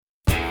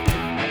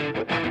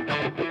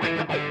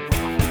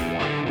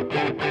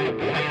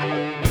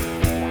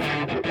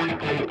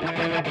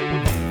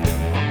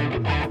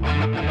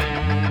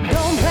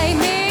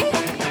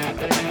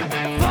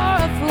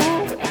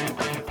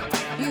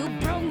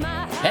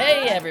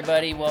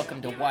everybody.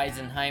 Welcome to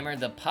Weisenheimer,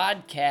 the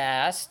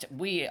podcast.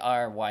 We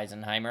are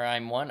Weisenheimer.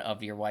 I'm one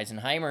of your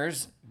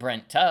Weisenheimers,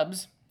 Brent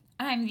Tubbs.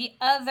 I'm the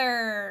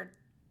other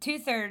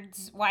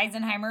two-thirds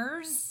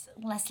Weisenheimers,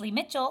 Leslie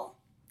Mitchell.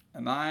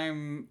 And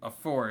I'm a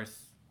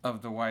fourth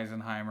of the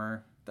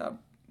Weisenheimer.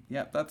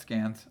 That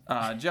scans.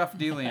 Jeff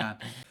DeLeon.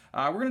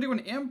 We're going to do an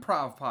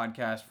improv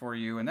podcast for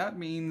you, and that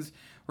means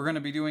we're going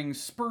to be doing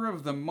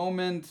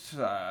spur-of-the-moment,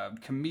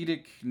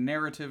 comedic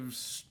narrative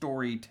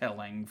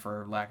storytelling,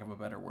 for lack of a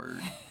better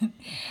word.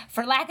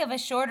 For lack of a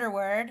shorter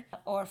word,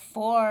 or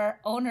for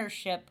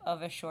ownership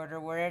of a shorter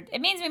word, it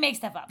means we make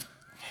stuff up.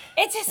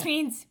 It just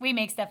means we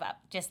make stuff up,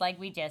 just like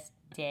we just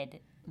did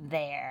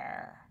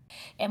there.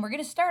 And we're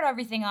going to start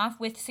everything off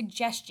with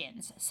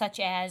suggestions, such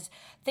as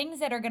things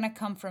that are going to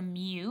come from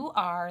you,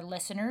 our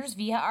listeners,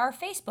 via our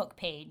Facebook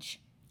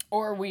page.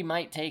 Or we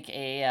might take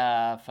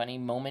a funny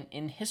moment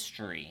in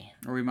history.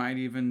 Or we might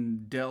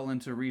even delve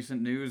into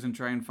recent news and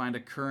try and find a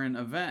current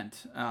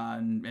event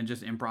and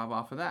just improv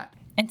off of that.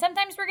 And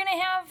sometimes we're going to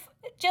have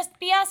just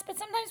be us, but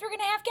sometimes we're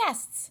going to have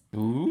guests.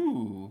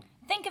 Ooh.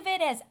 Think of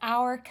it as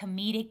our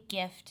comedic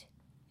gift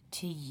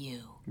to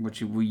you. Which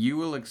you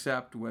will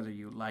accept whether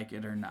you like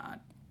it or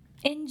not.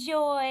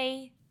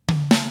 Enjoy.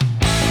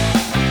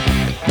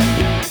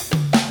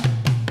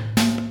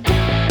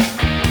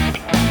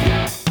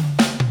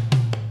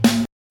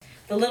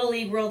 The Little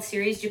League World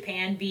Series,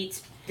 Japan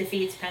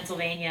defeats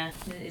Pennsylvania.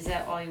 Is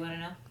that all you want to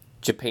know?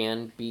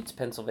 Japan beats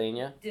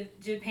Pennsylvania.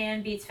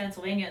 Japan beats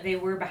Pennsylvania. They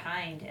were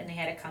behind, and they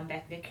had a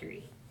comeback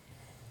victory.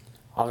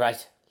 All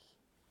right.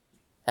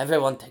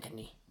 Everyone take a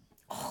knee.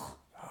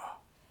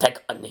 Take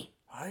a knee.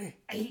 I...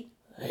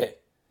 Okay.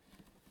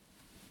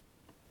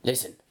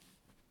 Listen.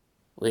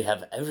 We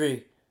have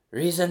every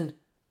reason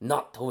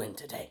not to win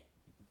today.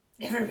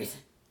 Every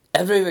reason.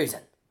 Every reason.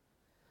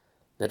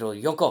 Little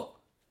Yoko.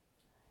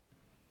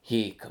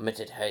 He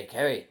committed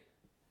Harry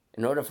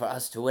in order for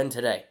us to win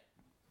today.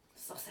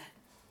 So sad.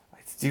 I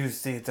still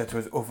say that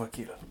was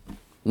overkill.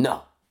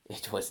 No,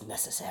 it was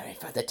necessary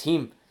for the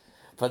team,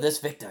 for this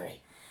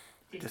victory.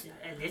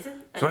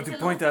 So to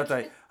point out,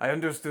 I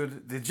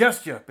understood the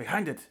gesture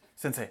behind it,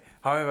 Sensei.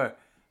 However,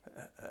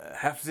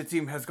 half the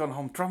team has gone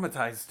home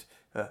traumatized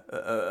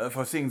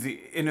for seeing the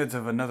innards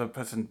of another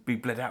person be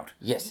bled out.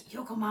 Yes.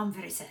 Yoko mom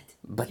very sad.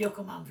 But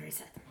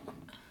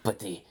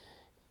the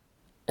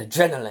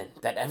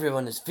adrenaline that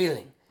everyone is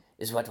feeling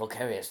is what will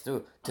carry us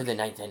through to the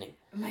ninth inning.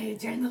 My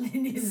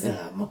adrenaline is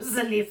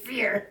mostly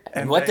fear.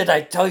 And what did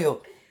I tell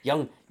you,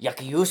 young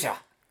Yakiusha?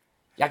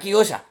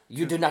 Yakiusha,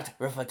 you do not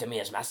refer to me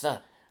as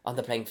master on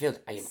the playing field.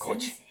 I am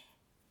coach.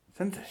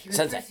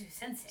 Sensei.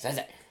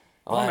 Sensei.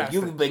 Oh,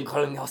 you've been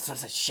calling me all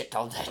sorts of shit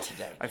all day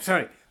today. I'm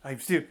sorry. I'm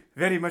still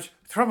very much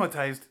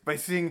traumatized by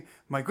seeing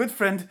my good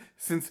friend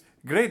since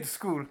grade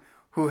school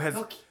who has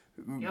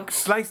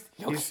sliced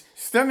his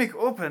stomach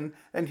open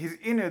and his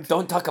innards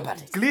Don't talk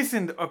about it.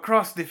 glistened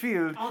across the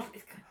field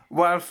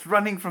whilst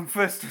running from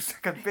first to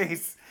second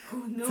base.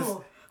 Oh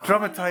no.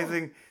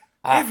 Traumatizing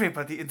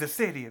everybody in the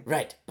stadium.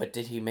 Right, but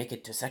did he make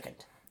it to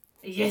second?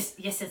 Yes,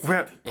 it's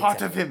Well,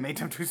 part of him made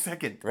him to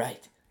second.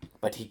 Right,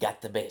 but he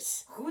got the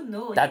base. Who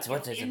knows? That's your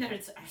what is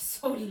innards are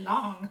so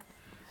long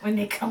when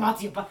they come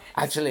out your body.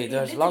 Actually,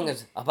 they're as long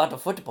as about a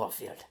football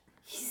field.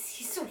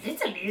 He's so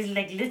little. He's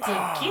like little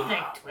kid,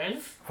 like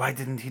 12. Why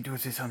didn't he do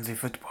this on the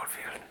football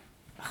field?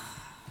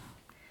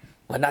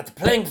 We're not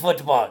playing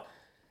football.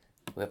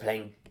 We're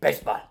playing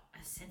baseball.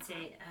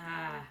 Sensei,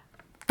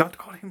 Don't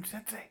call him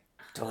Sensei.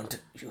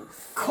 Don't you...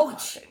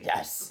 Coach.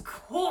 Yes.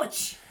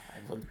 Coach.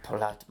 I will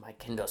pull out my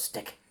Kindle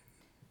stick.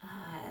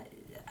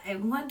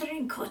 I'm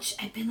wondering, Coach,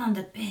 I've been on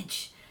the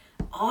bench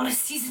all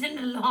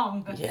season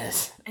long.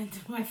 Yes. And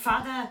my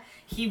father,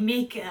 he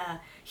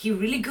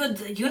really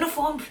good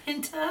uniform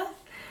printer.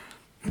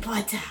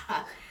 But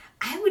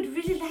I would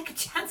really like a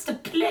chance to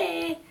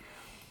play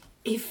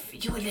if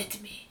you would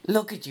let me.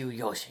 Look at you,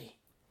 Yoshi.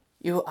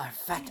 You are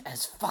fat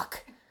as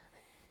fuck.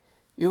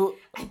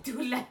 I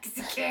do like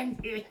the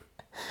candy.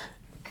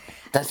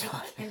 That's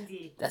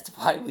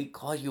why we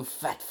call you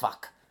fat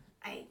fuck.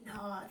 I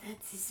know,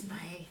 that is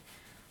my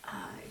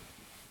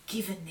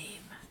given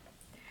name.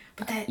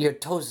 But Your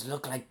toes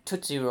look like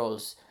Tootsie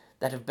Rolls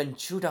that have been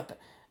chewed up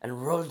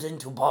and rolled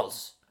into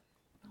balls.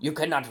 You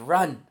cannot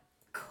run.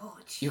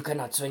 Coach. You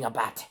cannot swing a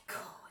bat.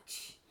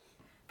 Coach.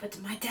 But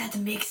my dad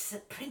makes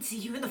princey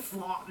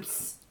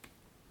uniforms.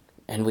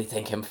 And we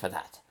thank him for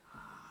that.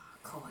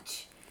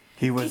 Coach.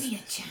 He Give was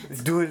me a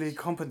chance. duly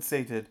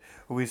compensated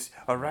with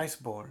a rice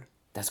ball.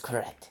 That's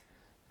correct.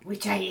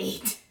 Which I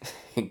ate.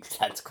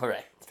 That's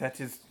correct.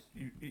 That is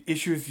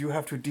issues you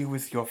have to deal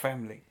with your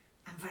family.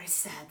 I'm very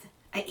sad.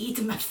 I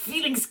eat my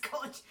feelings,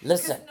 Coach.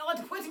 Listen. Because no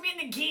one put me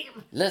in the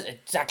game.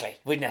 Exactly.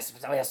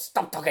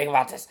 Stop talking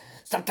about this.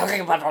 Stop talking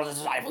about all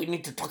this life. We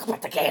need to talk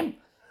about the game.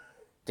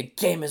 The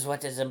game is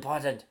what is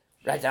important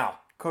right now.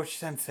 Coach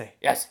Sensei.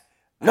 Yes.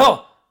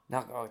 No.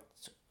 No.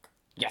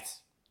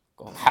 Yes.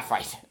 Go half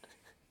right.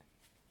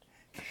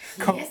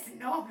 Yes,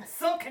 no, I'm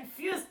so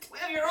confused.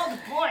 12-year-old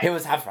boy. He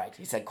was half right.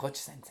 He said Coach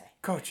Sensei.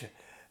 Coach,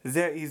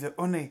 there is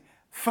only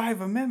 5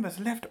 members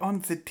left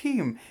on the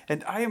team,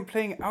 and I am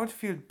playing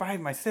outfield by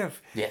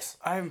myself. Yes.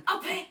 I'm I'll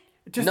play.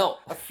 just No.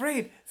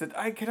 afraid that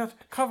I cannot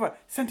cover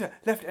center,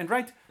 left, and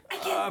right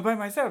by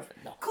myself.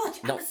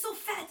 Coach, No. I'm so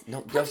fat.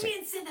 No, Put Yoshi. me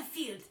in center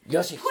field.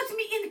 Yoshi. Put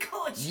me in,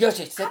 coach.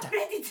 Yoshi, sit I'm down.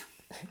 ready to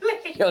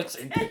play.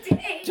 Yoshi,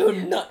 today. do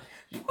not.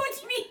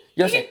 Put me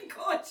Yoshi, in,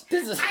 coach.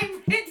 this is-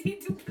 I'm ready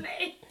to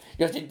play.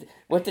 Yoshi,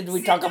 what did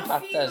we talk Center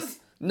about field. this?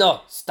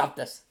 No, stop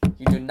this.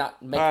 You do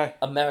not make Alright.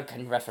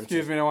 American references.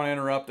 Excuse me, I don't want to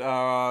interrupt.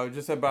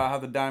 Just about how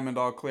the diamond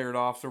all cleared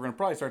off, so we're gonna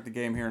probably start the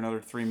game here in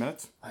another 3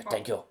 minutes. All right,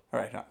 thank you. All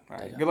right.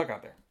 Good luck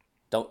out there.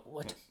 Don't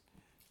what?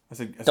 I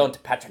said,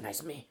 Don't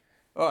patronize me.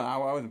 Oh, no, I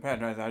wasn't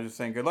patronizing. I was just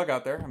saying good luck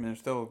out there. I mean, there's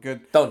still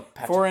good. Don't 4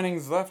 patronize.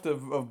 innings left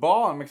of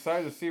ball. I'm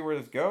excited to see where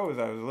this goes.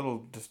 I was a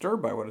little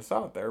disturbed by what I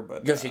saw out there,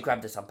 but Yoshi,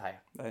 grab this umpire.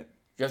 I-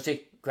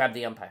 Yoshi, grab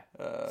the umpire.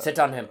 Sit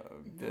on him.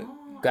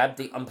 Grab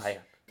the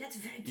umpire. That's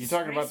very you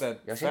talking about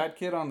that Yoshi? fat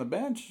kid on the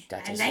bench?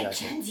 That I is like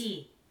Yoshi.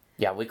 candy.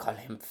 Yeah, we call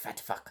him fat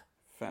fuck.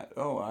 Fat.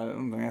 Oh, I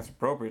don't think that's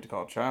appropriate to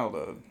call a child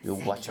a You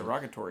watch him.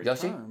 derogatory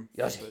Yoshi, term.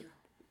 Yoshi,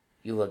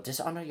 you will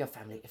dishonor your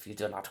family if you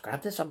do not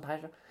grab this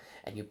umpire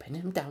and you pin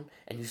him down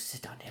and you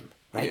sit on him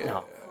right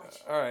now.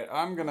 All right,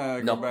 I'm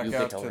gonna No, go back you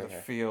out get to over the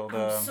here. field.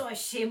 I'm so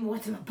ashamed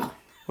what I'm about.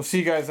 We'll see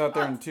you guys out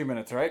there in 2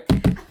 minutes, all right?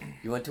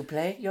 You want to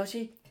play,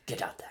 Yoshi?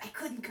 Get out there. I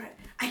couldn't grab.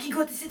 I can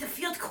go to center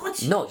field,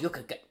 coach. No, you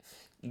could get.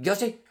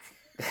 Yoshi,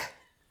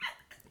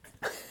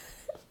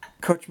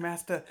 Coach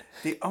Master,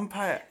 the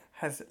umpire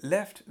has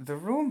left the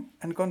room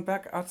and gone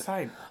back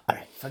outside. all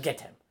right,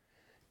 forget him.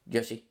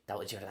 Yoshi, that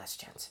was your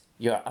last chance.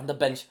 You're on the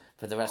bench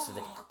for the rest of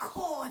the. Oh,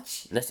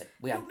 coach. Listen,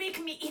 we are. You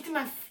make me eat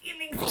my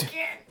feelings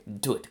again.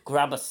 Do it.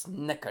 Grab a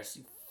Snickers,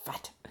 you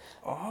fat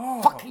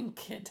Oh, fucking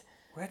kid.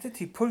 where did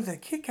he pull the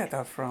Kit Kat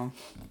out from?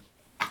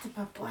 Out of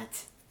my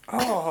butt.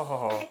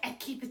 Oh, I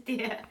keep it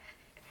there.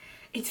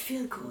 It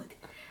feels good.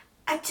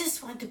 I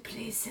just want to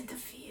play center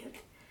field.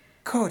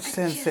 Coach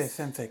just-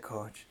 Sensei,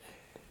 Coach.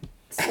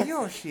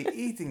 Yoshi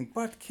eating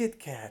butt Kit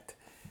Kat.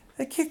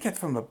 A Kit Kat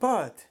from the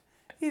butt.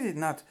 Is it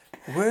not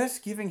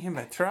worth giving him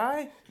a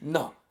try?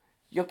 No.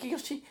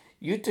 Yoshi,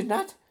 you do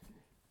not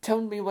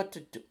tell me what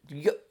to do.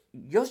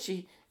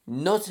 Yoshi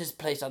knows his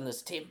place on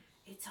this team.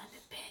 It's on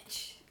the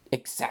bench.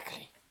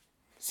 Exactly.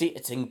 See,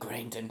 it's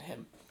ingrained in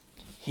him.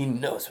 He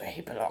knows where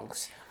he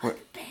belongs.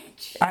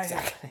 Bench.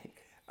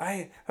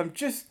 I am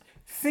just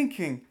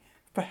thinking,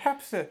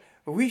 perhaps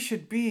we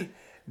should be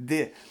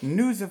the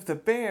news of the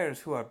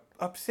bears who are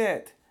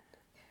upset.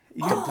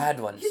 The bad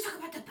ones. You talk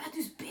about the Bad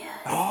News Bears.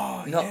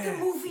 Oh, No. The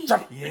movie.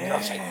 Stop.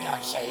 Yoshi.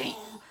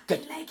 I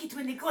like it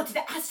when they go to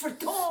the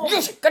Astrodome.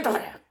 Yoshi, get over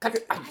here.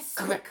 I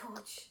saw it,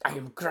 coach. I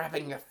am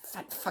grabbing your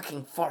fat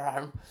fucking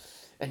forearm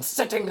and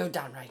setting you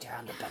down right here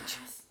on the bench.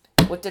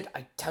 What did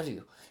I tell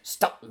you?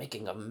 Stop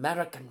making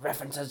American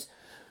references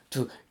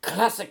to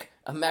classic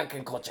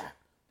American culture.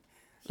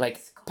 Like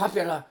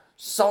popular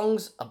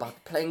songs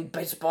about playing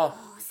baseball.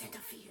 Oh, center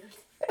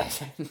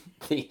field.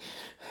 The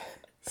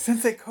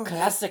Sensei, Coach,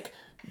 classic,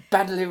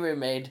 badly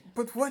remade.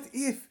 but what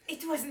if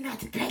It was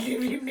not badly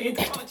remade,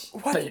 coach.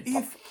 What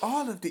if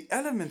all of the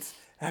elements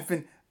have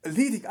been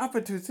leading up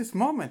into this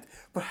moment?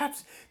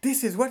 Perhaps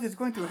this is what is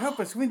going to help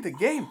us win the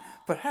game.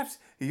 Perhaps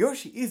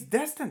Yoshi is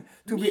destined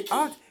to be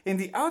out in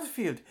the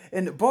outfield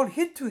and the ball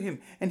hit to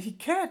him and he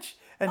catch.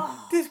 And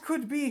this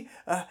could be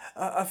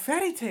a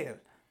fairy tale.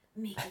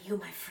 Mickey, you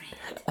my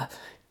friend.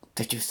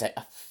 Did you say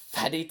a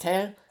fatty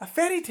tail? A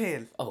fairy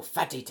tale. Oh,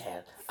 fatty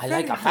tail. I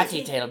like a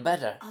fatty tail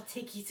better. I'll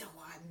take either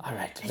one. All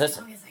right, as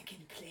listen. long as I can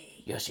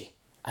play. Yoshi,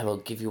 I will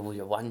give you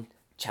your one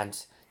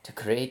chance to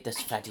create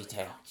this fatty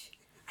tail. Coach,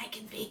 I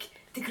can make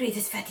the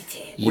greatest fatty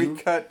tail. You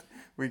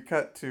We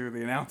cut to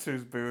the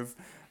announcer's booth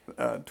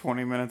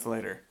 20 minutes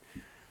later.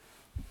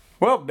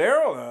 Well,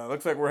 Daryl,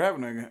 looks like we're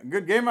having a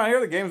good game out here.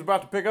 The game's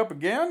about to pick up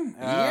again.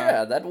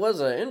 Yeah, that was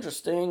an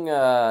interesting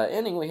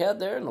inning we had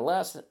there in the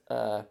last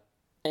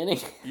inning.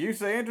 You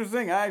say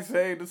interesting, I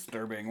say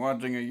disturbing.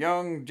 Watching a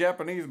young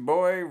Japanese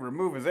boy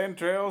remove his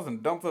entrails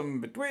and dump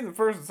them between the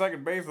first and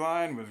second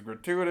baseline was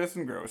gratuitous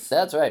and gross.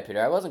 That's right, Peter.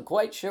 I wasn't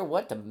quite sure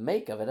what to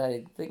make of it.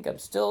 I think I'm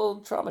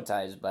still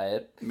traumatized by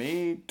it.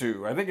 Me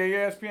too. I think a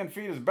ESPN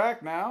feed is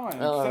back now,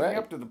 and All stepping right.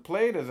 up to the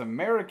plate is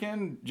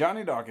American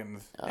Johnny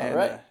Dawkins. All and,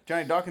 right.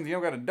 Johnny Dawkins,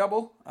 got a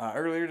double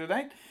earlier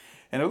tonight,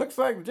 and it looks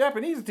like the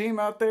Japanese team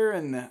out there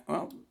in,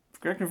 well,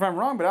 correct me if I'm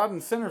wrong, but out in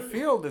center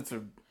field, it's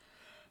a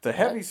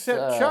heavy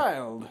set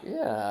child.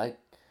 Yeah,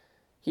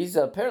 he's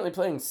apparently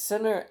playing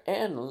center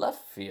and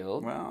left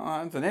field.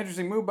 Well, it's an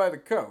interesting move by the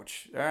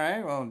coach. All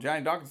right, well,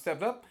 Johnny Dawkins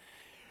stepped up.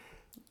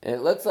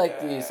 It looks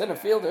like the center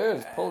fielder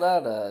has pulled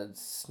out a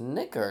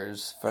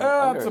Snickers from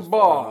Oh, under it's a his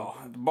ball.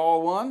 It's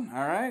ball one.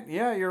 All right.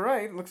 Yeah, you're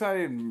right. Looks like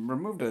he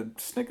removed a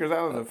Snickers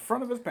out of the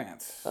front of his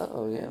pants.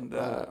 Oh, yeah. And,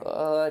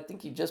 I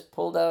think he just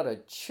pulled out a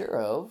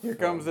churro. Here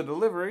comes the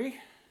delivery.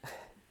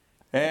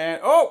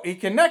 And, he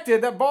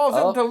connected. That ball's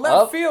Oh, into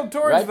left field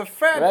towards right- the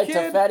fat right to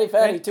kid. Fatty,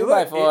 And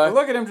 2x4.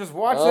 Look at him just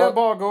watch that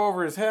ball go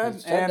over his head,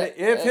 He's and trying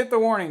to- it's hit the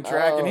warning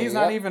track, and he's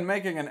not yep. even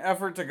making an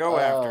effort to go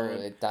after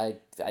it.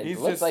 It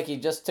looks just- like he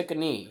just took a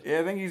knee.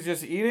 Yeah, I think he's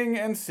just eating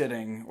and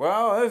sitting.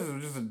 Well, this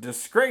is just a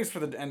disgrace for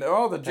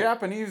the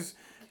Japanese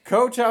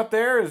coach out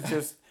there is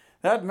just,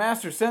 that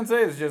master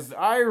sensei is just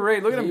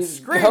irate. Look at him He's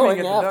screaming going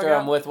at the after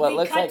dugout. him with what we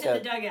looks cut like to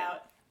the a...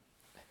 dugout.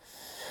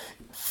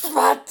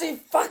 Fatty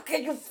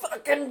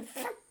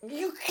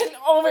you can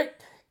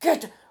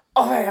get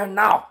over here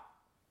now.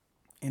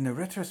 In a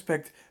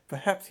retrospect,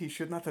 perhaps he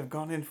should not have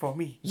gone in for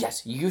me.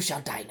 Yes, you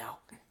shall die now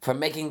for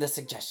making the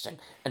suggestion.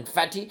 And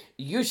Fatty,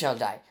 you shall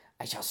die.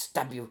 I shall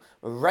stab you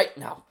right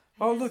now.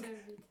 Oh, look,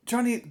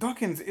 Johnny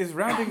Dawkins is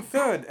rounding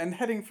third and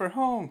heading for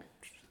home.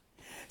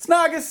 It's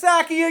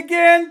Nagasaki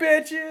again,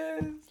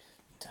 bitches!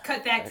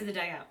 Cut back to the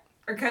dugout.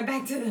 Or cut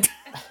back to the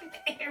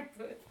air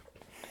booth.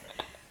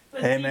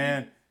 Hey,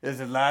 man, this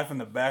is live from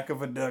the back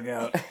of a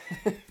dugout.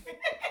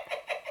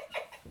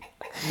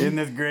 Isn't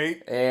this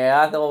great?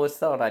 Yeah, I always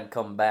thought I'd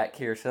come back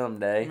here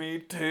someday. Me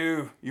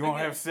too. You won't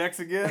have sex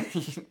again?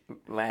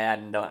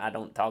 Man, I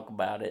don't talk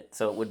about it,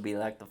 so it would be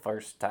like the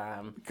first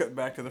time. Cut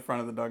back to the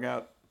front of the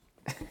dugout.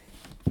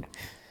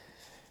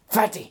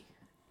 Fatty,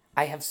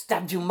 I have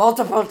stabbed you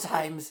multiple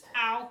times,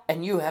 Ow.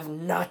 and you have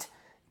not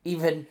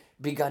even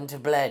begun to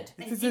bleed.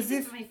 I is think as that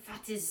if my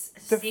fat is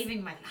the-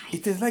 saving my life.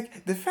 It is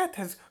like the fat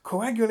has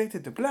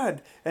coagulated the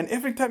blood, and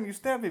every time you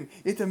stab him,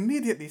 it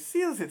immediately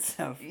seals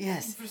itself.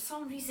 Yes, For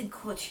some reason,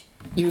 Coach,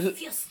 I you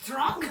feel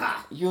stronger.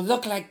 you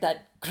look like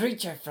that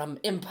creature from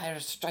Empire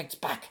Strikes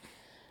Back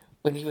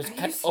when he was Are you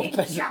cut saying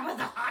open. Jabba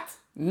the Hutt?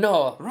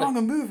 No, Wrong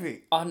a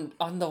movie. on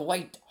the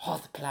White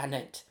Hoth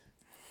planet.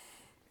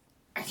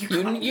 Are you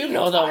calling You me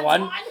know a the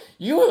one. tauntaun?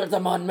 You were the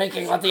one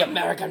making all the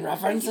American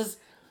references.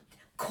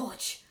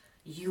 Coach,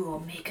 you are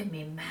making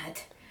me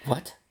mad.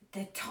 What?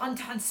 The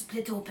tauntaun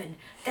split open.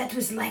 That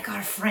was like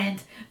our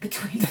friend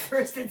between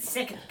first and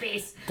second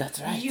base.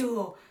 That's right.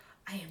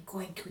 I am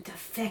going to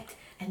defect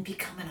and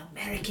become an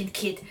American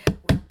kid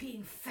where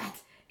being fat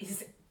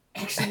is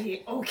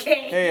actually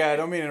okay. Hey, I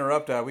don't mean to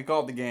interrupt. We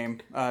called the game.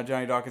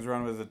 Johnny Dawkins'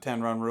 run was a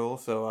 10-run rule,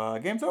 so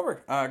game's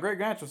over. Great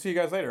match. We'll see you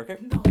guys later, okay?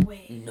 No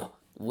way. No.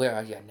 Where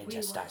are your We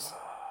ninja stars?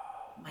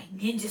 My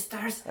ninja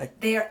stars,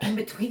 they are in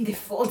between the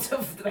folds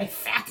of my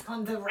fat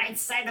on the right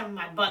side of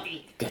my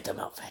body. Get them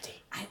out,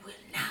 Fatty. I will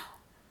now.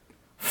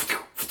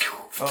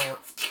 Oh,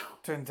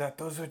 turns out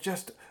those are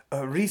just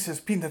Reese's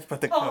peanut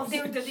butter Oh, cups.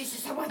 they were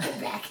delicious. I want them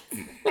back.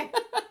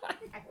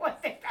 I want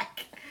them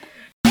back.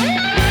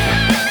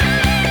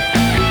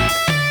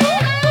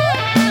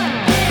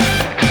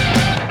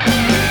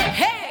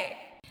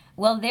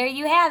 Well, there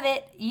you have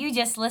it. You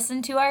just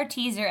listened to our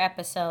teaser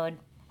episode.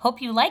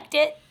 Hope you liked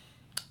it.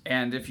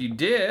 And if you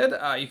did,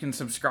 you can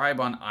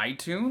subscribe on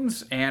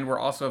iTunes, and we're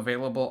also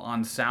available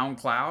on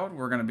SoundCloud.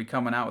 We're going to be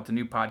coming out with a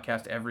new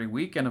podcast every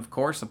week, and of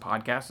course, the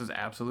podcast is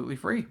absolutely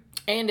free.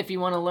 And if you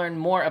want to learn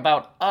more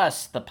about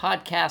us, the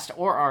podcast,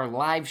 or our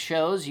live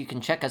shows, you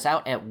can check us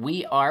out at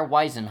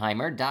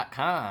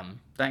weareweisenheimer.com.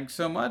 Thanks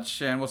so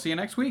much, and we'll see you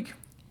next week.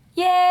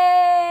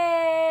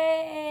 Yay!